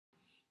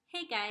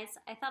Hey guys,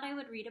 I thought I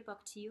would read a book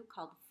to you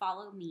called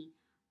Follow Me.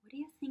 What do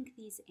you think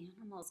these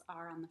animals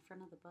are on the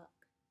front of the book?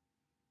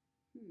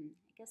 I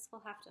guess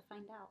we'll have to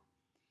find out.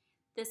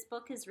 This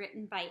book is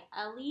written by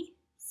Ellie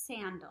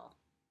Sandall.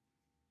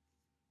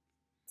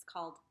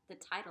 The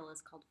title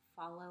is called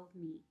Follow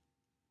Me.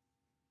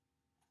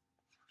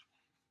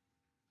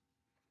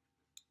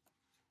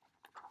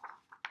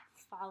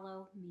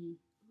 Follow Me.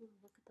 Ooh,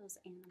 look at those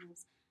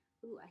animals.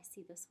 Ooh, I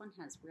see this one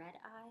has red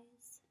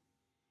eyes.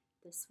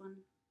 This one,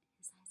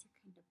 his eyes are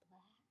kind of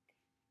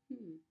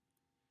black.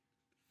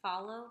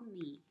 Follow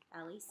Me,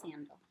 Ellie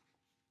Sandall.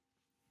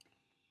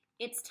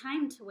 It's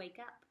time to wake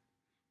up.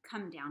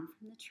 Come down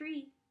from the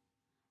tree.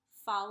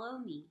 Follow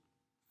me,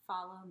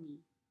 follow me,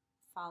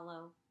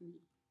 follow me.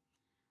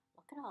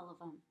 Look at all of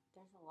them.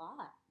 There's a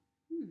lot.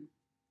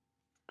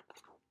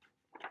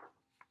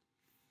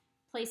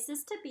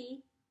 Places to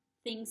be,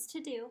 things to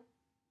do,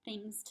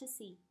 things to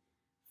see.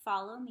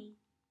 Follow me,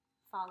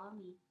 follow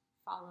me,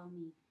 follow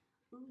me.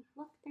 Ooh,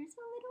 look, there's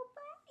a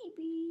little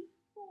baby.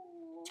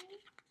 Oh.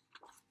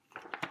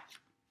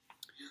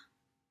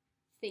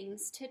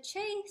 Things to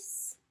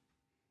chase,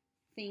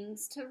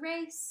 things to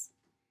race,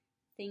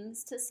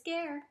 things to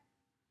scare.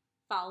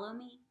 Follow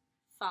me,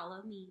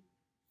 follow me,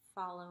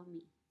 follow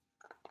me.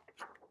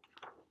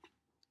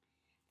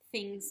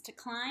 Things to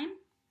climb,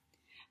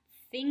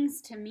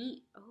 things to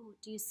meet. Oh,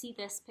 do you see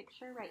this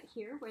picture right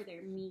here where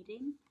they're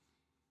meeting?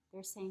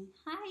 They're saying,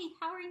 "Hi,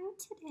 how are you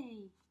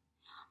today?"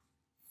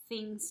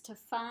 Things to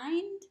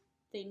find,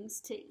 things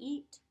to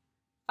eat.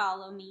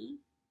 Follow me,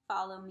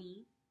 follow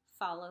me,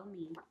 follow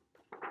me.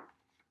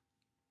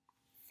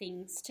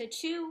 Things to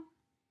chew,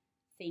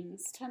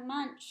 things to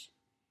munch,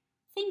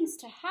 things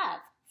to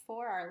have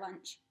for our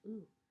lunch.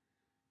 Ooh,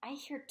 I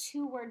hear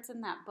two words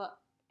in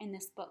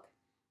this book.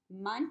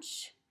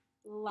 Munch,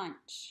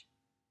 lunch.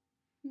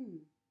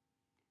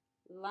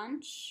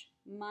 Lunch,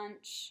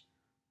 munch,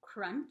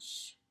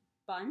 crunch,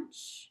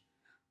 bunch.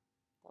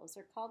 Those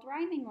are called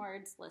rhyming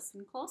words.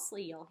 Listen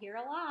closely, you'll hear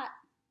a lot.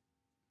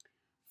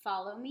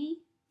 Follow me,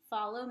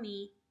 follow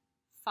me,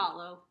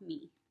 follow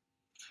me.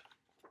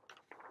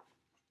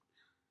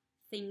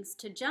 Things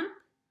to jump,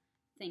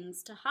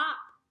 things to hop,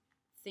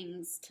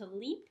 things to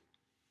leap,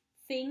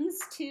 things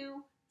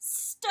to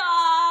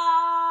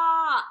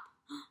stop.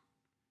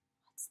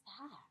 What's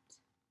that?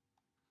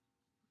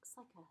 Looks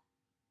like a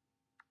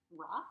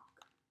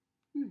rock.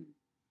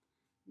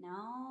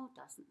 No,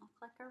 doesn't look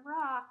like a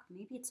rock.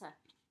 Maybe it's a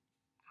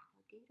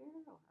alligator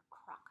or a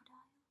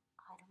crocodile.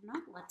 I don't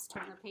know. Let's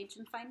turn the page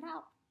and find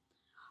out.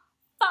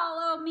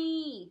 Follow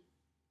me,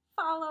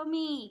 follow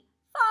me,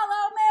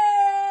 follow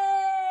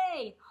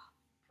me.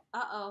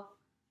 Uh-oh.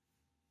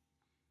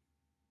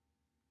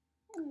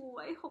 Oh,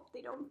 I hope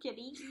they don't get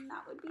eaten.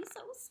 That would be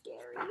so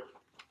scary.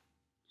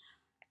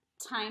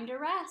 Time to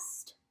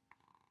rest.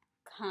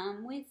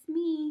 Come with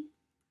me.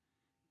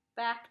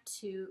 Back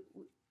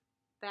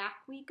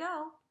we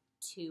go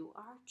to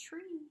our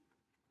tree.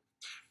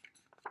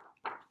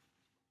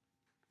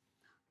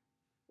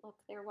 Look,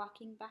 they're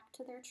walking back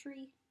to their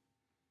tree.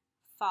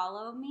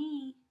 Follow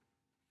me.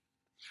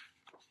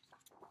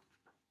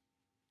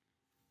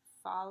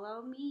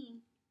 Follow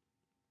me.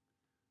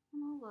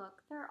 Oh,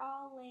 look, they're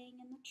all laying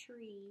in the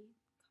tree,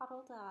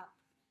 cuddled up,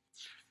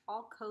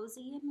 all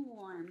cozy and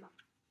warm.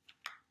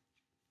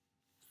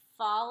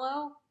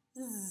 Follow.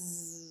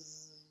 Zzz.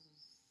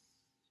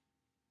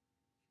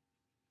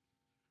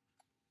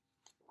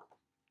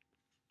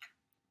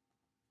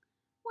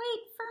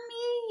 Wait for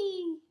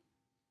me.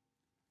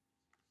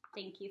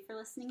 Thank you for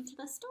listening to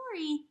the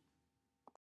story.